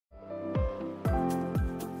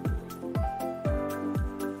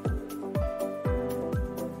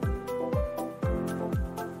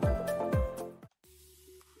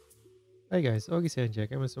Hey guys, August here and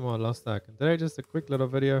Jack, I'm with some more Lost Ark, and today just a quick little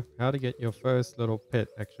video how to get your first little pet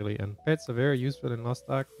actually. And pets are very useful in Lost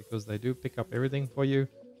Ark because they do pick up everything for you,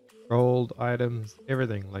 gold, items,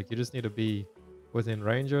 everything. Like you just need to be within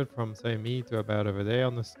range of it from say me to about over there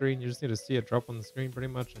on the screen. You just need to see it drop on the screen pretty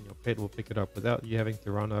much and your pet will pick it up without you having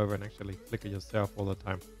to run over and actually click it yourself all the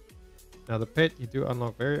time. Now the pet you do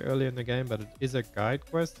unlock very early in the game, but it is a guide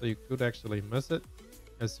quest so you could actually miss it.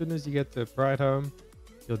 As soon as you get to Pride Home,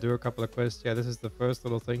 you'll do a couple of quests. Yeah, this is the first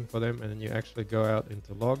little thing for them, and then you actually go out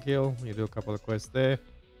into Log Hill. You do a couple of quests there,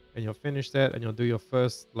 and you'll finish that, and you'll do your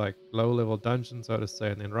first like low-level dungeon, so to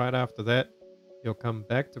say. And then right after that, you'll come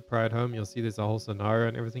back to Pride Home. You'll see there's a whole scenario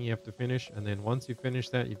and everything you have to finish. And then once you finish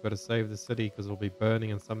that, you've got to save the city because it'll be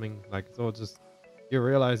burning and something like it's all just you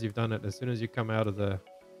realize you've done it as soon as you come out of the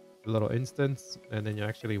little instance, and then you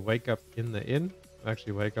actually wake up in the inn. You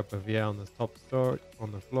actually wake up over here on the top store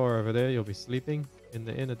on the floor over there. You'll be sleeping in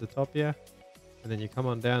the inn at the top here, and then you come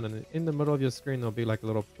on down, and in the middle of your screen there'll be like a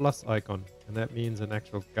little plus icon, and that means an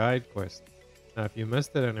actual guide quest. Now if you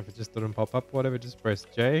missed it and if it just didn't pop up, whatever, just press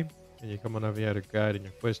J and you come on over here to guide in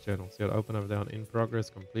your quest channel. So you'll open up down in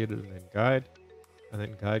progress, completed, and then guide, and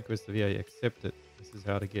then guide quest over here, you accept it. This is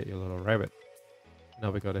how to get your little rabbit.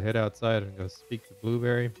 Now we got to head outside and go speak to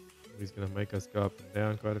Blueberry. He's going to make us go up and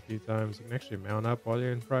down quite a few times. You can actually mount up while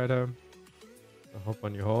you're in Pride Home. So hop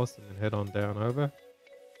on your horse and then head on down over.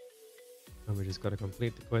 And we just got to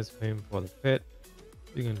complete the quest for him for the pet.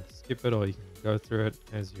 You can skip it or you can go through it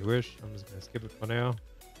as you wish. I'm just going to skip it for now.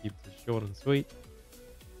 Keep this short and sweet.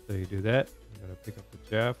 So you do that. You got to pick up the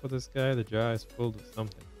jar for this guy. The jar is filled with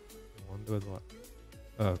something. I wonder with what.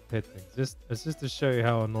 Oh, pet things. It's just to show you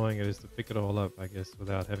how annoying it is to pick it all up, I guess,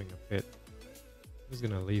 without having a pet. I'm just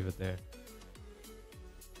gonna leave it there.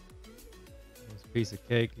 This piece of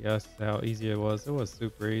cake, he asked how easy it was. It was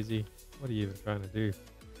super easy. What are you even trying to do?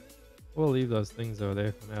 We'll leave those things over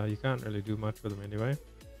there for now. You can't really do much with them anyway.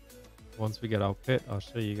 Once we get our pet, I'll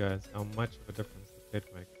show you guys how much of a difference the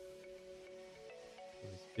pet makes. So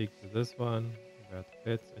we speak to this one about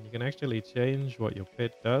the pets, and you can actually change what your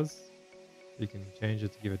pet does. You can change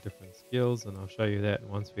it to give it different skills, and I'll show you that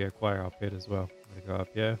once we acquire our pet as well. I'm gonna go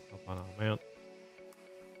up here, up on our mount.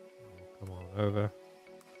 Come on over.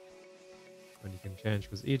 And you can change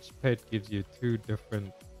because each pet gives you two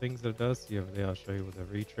different things that it does. See over there, I'll show you with a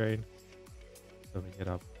retrain. So we get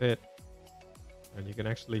our pet, and you can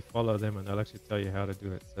actually follow them and they'll actually tell you how to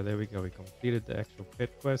do it. So there we go, we completed the actual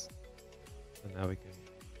pet quest. So now we can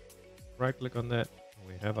right click on that and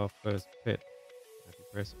we have our first pet. If you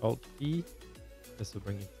press Alt E, this will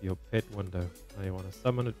bring you to your pet window. Now you want to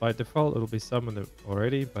summon it. By default it'll be summoned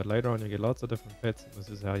already, but later on you get lots of different pets, and this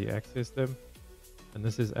is how you access them. And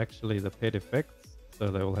this is actually the pet effects, so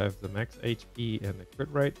they will have the max HP and the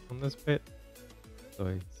crit rate on this pet. So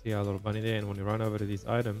you see our little bunny there, and when you run over to these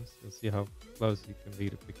items, you'll see how close you can be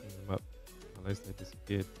to picking them up, unless they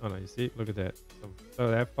disappeared. Oh no, you see, look at that.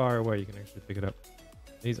 So that far away you can actually pick it up.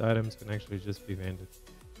 These items can actually just be vended.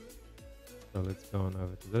 So let's go on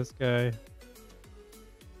over to this guy.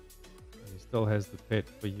 And he still has the pet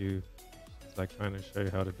for you. It's like trying to show you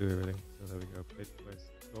how to do everything. So there we go, pet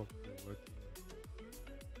quest, talk to working.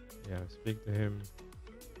 Yeah, speak to him.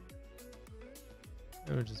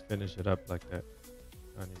 And we'll just finish it up like that.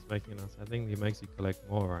 And he's making us, I think he makes you collect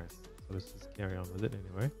more rice. So let's just carry on with it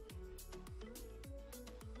anyway.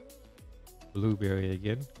 Blueberry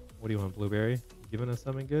again. What do you want, Blueberry? You giving us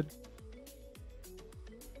something good?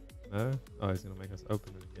 No? Oh, he's gonna make us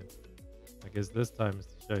open it again. I guess this time is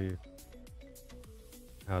to show you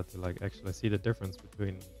how to like actually see the difference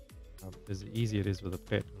between how easy it is with a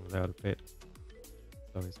pet and without a pet.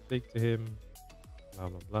 So we speak to him, blah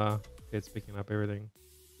blah blah. Pet's picking up everything.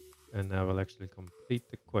 And now we'll actually complete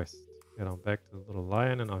the quest. Head on back to the little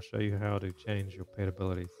lion and I'll show you how to change your pet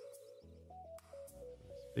abilities.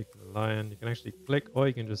 Speak to the lion. You can actually click or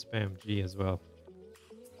you can just spam G as well.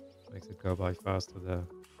 Makes it go by faster the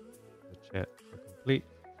chat. So complete.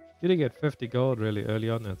 You did get 50 gold really early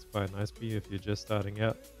on. That's quite nice for you if you're just starting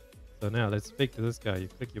out. So now let's speak to this guy. You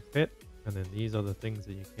click your pet, and then these are the things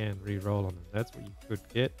that you can re-roll on them. That's what you could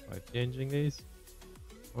get by changing these.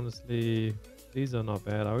 Honestly, these are not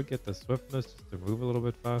bad. I would get the swiftness just to move a little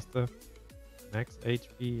bit faster. Max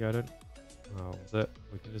HP, I don't... Oh,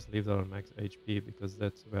 we can just leave that on max HP because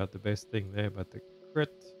that's about the best thing there. But the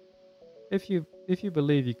crit... If you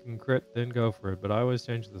believe you can crit, then go for it. But I always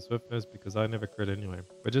change the swiftness because I never crit anyway.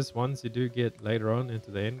 But just once you do get later on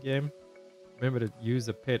into the end game, remember to use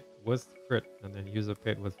a pet with crit and then use a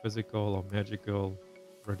pet with physical or magical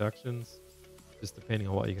reductions, just depending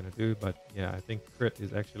on what you're going to do. But yeah, I think crit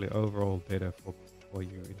is actually overall better for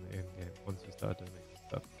you in the end game once you start doing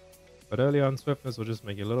stuff. But early on, swiftness will just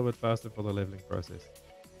make you a little bit faster for the leveling process.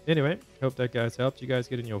 Anyway, hope that guys helped you guys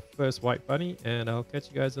get in your first white bunny, and I'll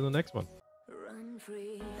catch you guys in the next one. Run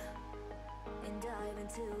free and dive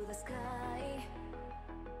into the sky.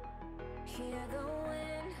 Hear the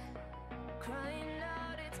wind crying